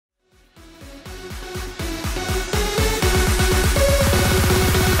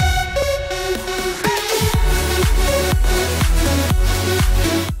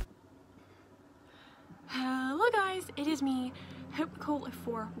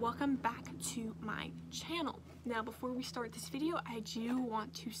welcome back to my channel. Now before we start this video, I do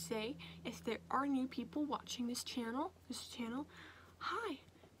want to say, if there are new people watching this channel, hi,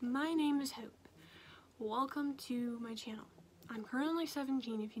 my name is Hope. Welcome to my channel. I'm currently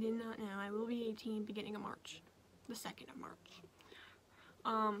 17, if you did not know. I will be 18 beginning of March, the 2nd of March,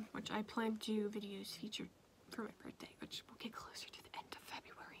 which I plan to do videos featured for my birthday, which will get closer to the end of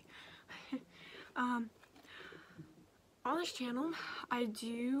February. On this channel, I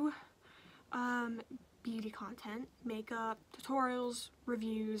do beauty content, makeup, tutorials,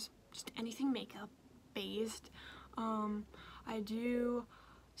 reviews, just anything makeup based. I do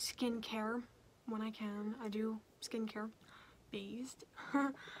skincare when I can. I do skincare based.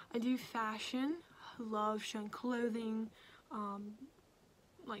 I do fashion. I love showing clothing,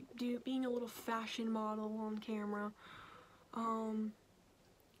 like being a little fashion model on camera.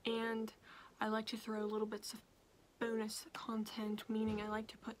 And I like to throw little bits of bonus content, meaning I like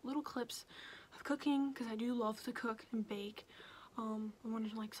to put little clips of cooking because I do love to cook and bake. I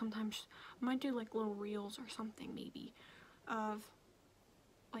wanted to, like, sometimes I might do like little reels or something, maybe of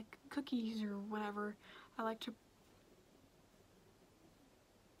like cookies or whatever. I've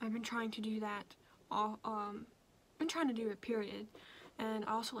been trying to do that been trying to do it, period. And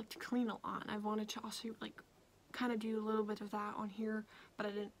I also like to clean a lot. I wanted to also like kind of do a little bit of that on here, but I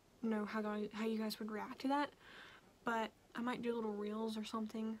didn't know how you guys would react to that. But I might do little reels or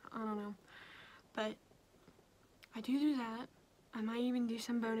something, I don't know. But I do that. I might even do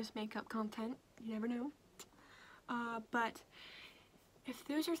some bonus makeup content, you never know. But if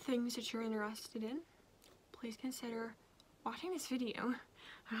those are things that you're interested in, please consider watching this video.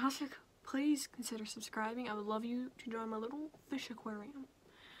 And also please consider subscribing. I would love you to join my little fish aquarium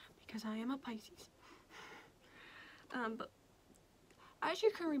because I am a Pisces. But as you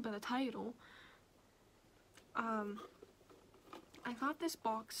can read by the title, I got this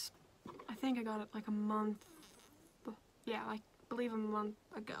box, I think I got it like a month, yeah, I believe a month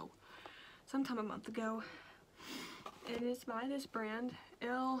ago, sometime a month ago. It is by this brand,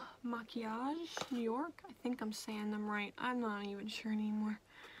 Makiage, New York. I think I'm saying them right, I'm not even sure anymore.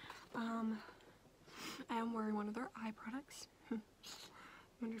 I am wearing one of their eye products. I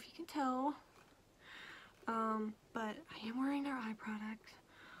wonder if you can tell, but I am wearing their eye products.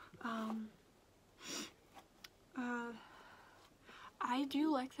 I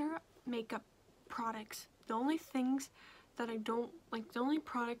do like their makeup products. The only things that I don't like, the only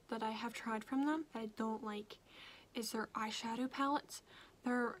product that I have tried from them that I don't like is their eyeshadow palettes.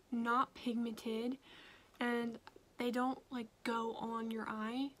 They're not pigmented and they don't like go on your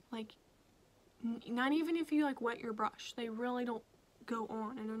eye, like not even if you like wet your brush. They really don't go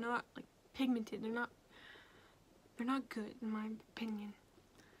on, and they're not like pigmented. They're not good in my opinion.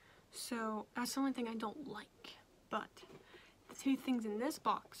 So that's the only thing I don't like. But the two things in this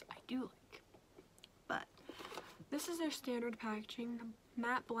box I do like. But this is their standard packaging, the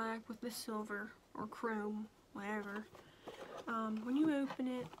matte black with the silver or chrome, whatever. When you open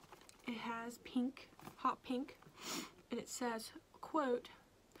it, it has pink, hot pink, and it says, quote,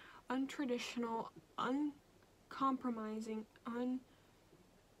 untraditional, uncompromising,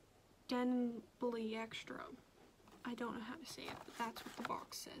 undeniably extra. I don't know how to say it, but that's what the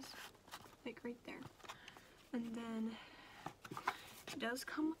box says, like right there. And then it does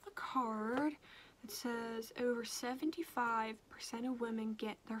come with a card that says over 75% of women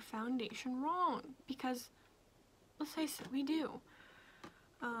get their foundation wrong, because let's face it, we do.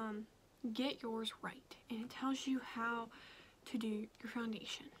 Get yours right, and it tells you how to do your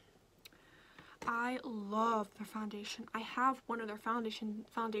foundation. I love their foundation. I have one of their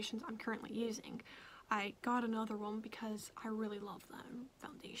foundations I'm currently using. I got another one because I really love that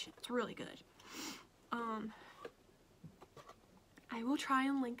foundation. It's really good. I will try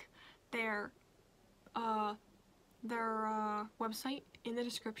and link their website in the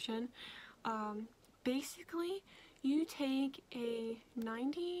description. Basically, you take a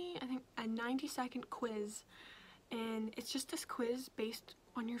 90-second quiz, and it's just this quiz based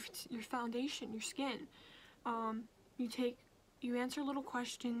on your foundation, your skin. You answer little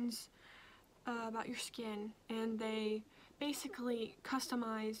questions about your skin, and they basically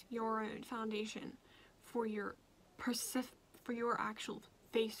customize your own foundation for your actual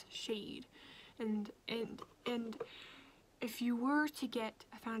face shade. And if you were to get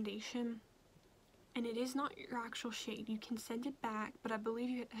a foundation and it is not your actual shade, you can send it back, but I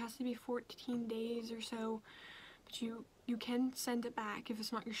believe it has to be 14 days or so. But you can send it back if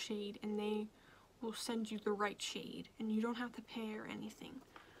it's not your shade, and they will send you the right shade, and you don't have to pay or anything.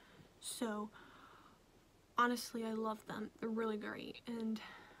 So honestly, I love them. They're really great. And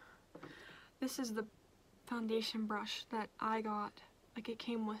this is the foundation brush that I got Like, it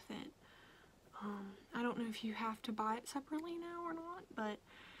came with it. I don't know if you have to buy it separately now or not, but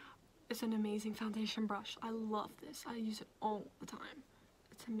it's an amazing foundation brush. I love this. I use it all the time.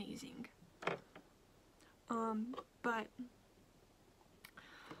 It's amazing. But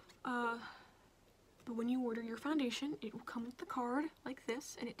when you order your foundation, it will come with the card like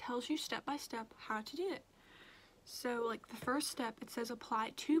this, and it tells you step by step how to do it. So, like, the first step, it says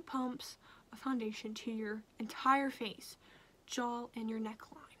apply 2 pumps of foundation to your entire face, jaw, and your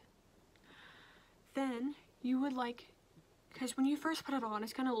neckline. Then, you would because when you first put it on,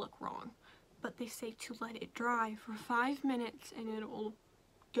 it's going to look wrong, but they say to let it dry for 5 minutes, and it will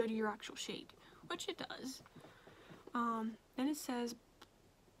go to your actual shade, which it does. Then it says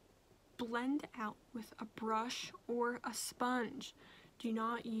blend out with a brush or a sponge. Do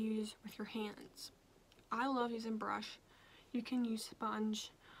not use with your hands. I love using brush. You can use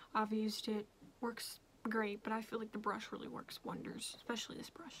sponge. I've used it. Works great, but I feel like the brush really works wonders, especially this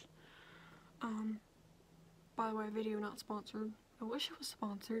brush. By the way, video not sponsored. I wish it was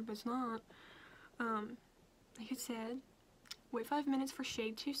sponsored, but it's not. Like it said, wait 5 minutes for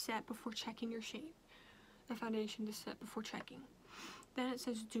shade to set before checking your shade. The foundation to set before checking. Then it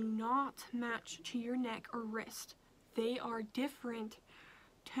says do not match to your neck or wrist. They are different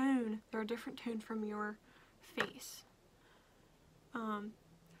tone. They're a different tone from your face.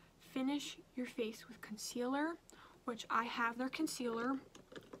 Finish your face with concealer, which I have their concealer.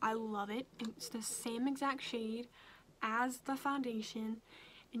 I love it. It's the same exact shade as the foundation,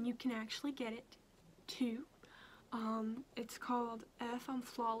 and you can actually get it too. It's called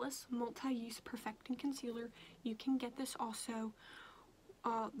Flawless Multi-Use Perfecting Concealer. You can get this also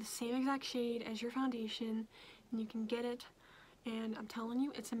the same exact shade as your foundation, and you can get it, and I'm telling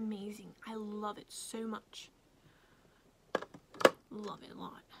you, it's amazing. I love it so much. Love it a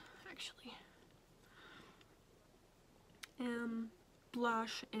lot, actually.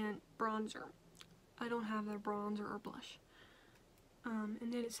 Blush and bronzer. I don't have their bronzer or blush. And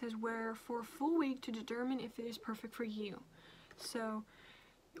then it says wear for a full week to determine if it is perfect for you. So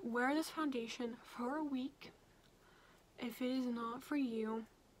wear this foundation for a week. If it is not for you,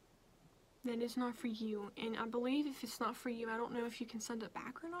 then it's not for you. And I believe if it's not for you, I don't know if you can send it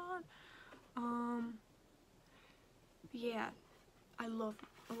back or not. Yeah, I love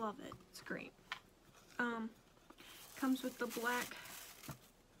it. It's great. Comes with the black,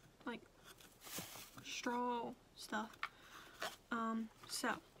 like, straw stuff. So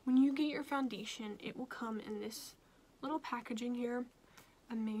when you get your foundation, it will come in this little packaging here.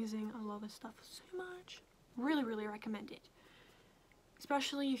 Amazing. I love this stuff so much. Really, really recommend it.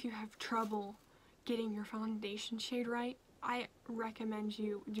 Especially if you have trouble getting your foundation shade right. I recommend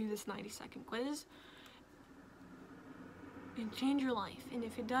you do this 90-second quiz and change your life. And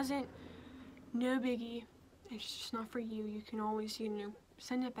if it doesn't, no biggie. It's just not for you. You can always,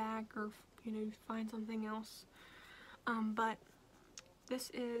 send it back or, find something else. But this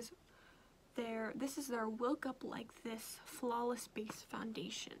is their Woke Up Like This Flawless Base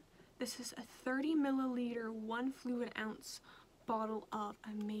Foundation. This is a 30 milliliter, 1 fluid ounce bottle of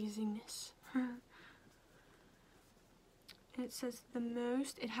amazingness. And it says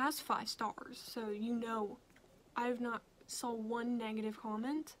it has 5 stars, so I've not saw one negative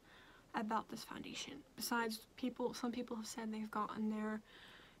comment about this foundation. Besides, some people have said they've gotten their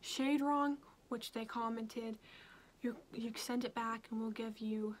shade wrong, which they commented. You send it back and we'll give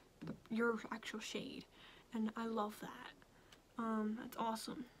you your actual shade, and I love that. That's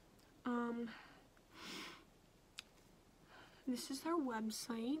awesome. This is their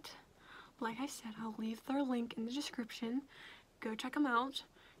website. Like I said, I'll leave their link in the description. Go check them out.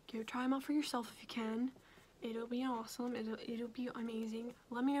 Go try them out for yourself if you can. It'll be awesome. It'll be amazing.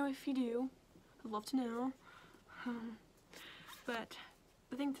 Let me know if you do. I'd love to know. But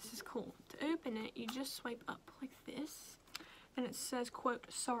I think this is cool. To open it, you just swipe up like this, and it says, quote,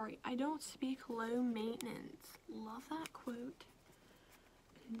 "Sorry, I don't speak low maintenance." Love that quote.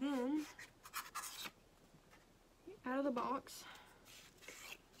 And then, out of the box,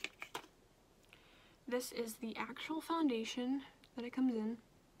 this is the actual foundation that it comes in.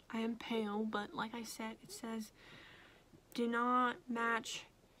 I am pale, but like I said, it says, do not match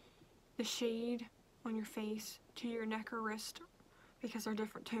the shade on your face to your neck or wrist, because they're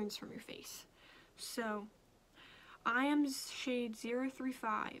different tones from your face. So, I am shade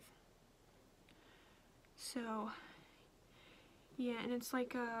 035. So, yeah, and it's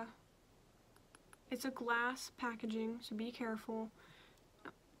like it's a glass packaging, so be careful.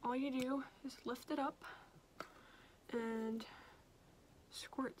 All you do is lift it up and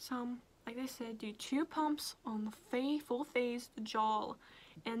squirt some. Like I said, do 2 pumps on the full face, the jaw,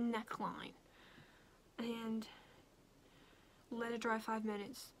 and neckline. And let it dry 5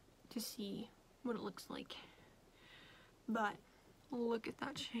 minutes to see what it looks like. But look at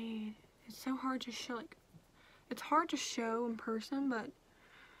that shade. It's so hard to show, like, it's hard to show in person, but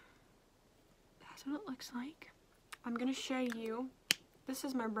that's what it looks like. I'm gonna show you, this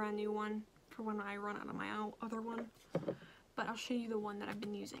is my brand new one for when I run out of my other one, but I'll show you the one that I've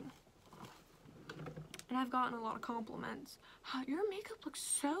been using. And I've gotten a lot of compliments. Your makeup looks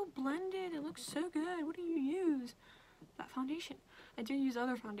so blended, it looks so good, what do you use? That foundation. I do use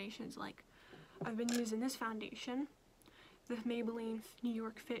other foundations, like I've been using this foundation, the Maybelline New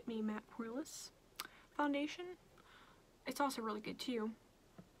York Fit Me Matte Poreless foundation. It's also really good too.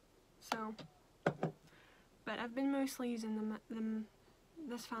 So, but I've been mostly using the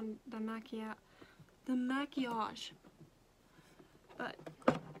Makiage. But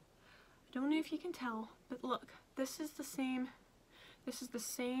I don't know if you can tell, but look, this is the same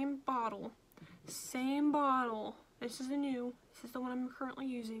bottle. Same bottle. This is the new. This is the one I'm currently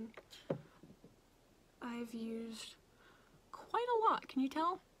using. I've used quite a lot. Can you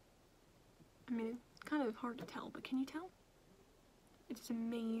tell? I mean, it's kind of hard to tell, but can you tell? It's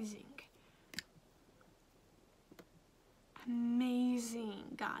amazing.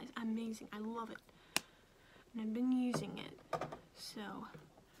 Amazing, guys. Amazing. I love it. And I've been using it. So,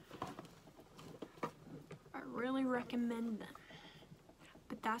 I really recommend them.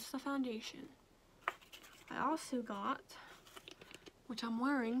 But that's the foundation. I also got, which I'm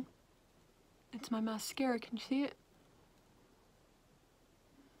wearing, it's my mascara. Can you see it?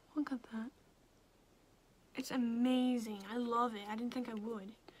 Look at that. It's amazing. I love it. I didn't think I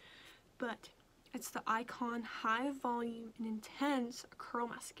would. But it's the Icon High Volume and Intense Curl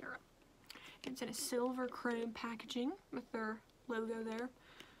Mascara. It's in a silver chrome packaging with their logo there.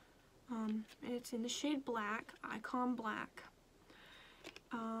 And it's in the shade black, Icon Black.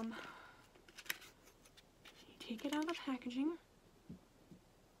 You take it out of the packaging.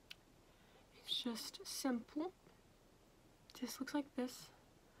 It's just simple. Just looks like this.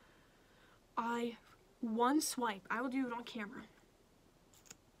 One swipe. I will do it on camera.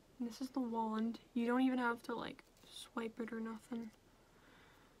 And this is the wand. You don't even have to like swipe it or nothing.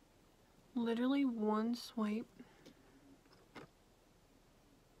 Literally one swipe.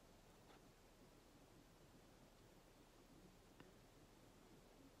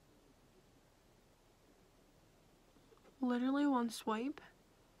 Literally one swipe.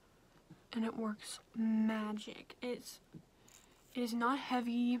 And it works magic. It is not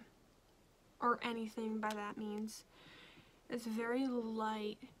heavy or anything by that means. It's very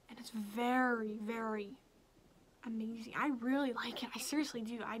light and it's very, very amazing. I really like it. I seriously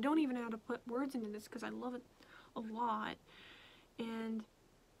do. I don't even know how to put words into this because I love it a lot. And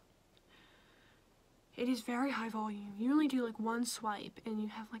it is very high volume. You only do like one swipe and you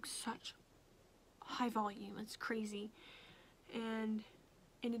have like such high volume. It's crazy. And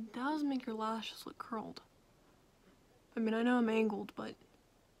it does make your lashes look curled. I mean, I know I'm angled, but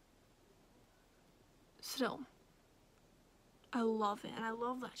still, I love it, and I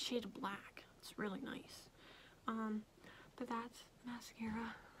love that shade of black. It's really nice. But that's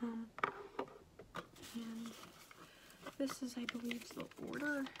mascara. And this is, I believe, the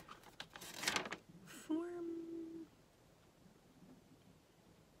order form.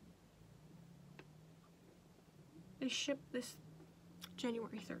 They shipped this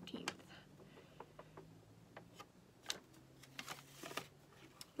January 13th.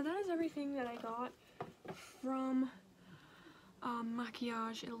 But that is everything that I got from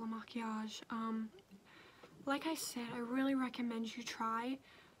Makiage, Makiage. Like I said, I really recommend you try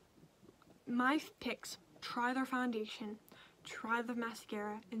my picks. Try their foundation, try the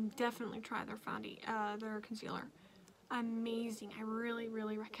mascara, and definitely try their concealer. Amazing. I really,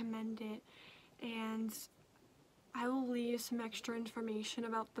 really recommend it. And I will leave some extra information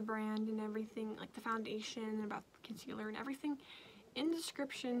about the brand and everything, like the foundation and about the concealer and everything in the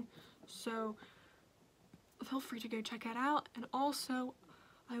description, so feel free to go check it out. And also,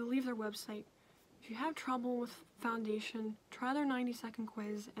 I will leave their website. If you have trouble with foundation, try their 90-second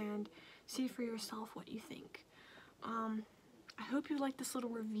quiz and see for yourself what you think. I hope you like this little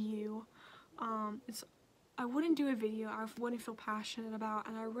review. I wouldn't do a video I wouldn't feel passionate about,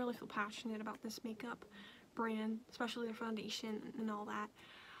 and I really feel passionate about this makeup brand, especially their foundation and all that.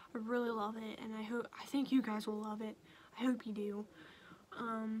 I really love it, and I think you guys will love it. I hope you do.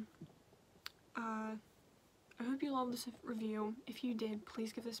 I hope you love this review. If you did,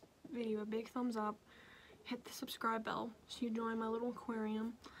 please give this video a big thumbs up. Hit the subscribe bell so you join my little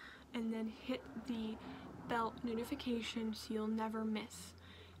aquarium. And then hit the bell notification so you'll never miss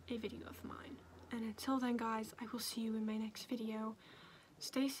a video of mine. And until then, guys, I will see you in my next video.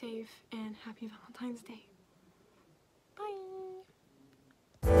 Stay safe and happy Valentine's Day.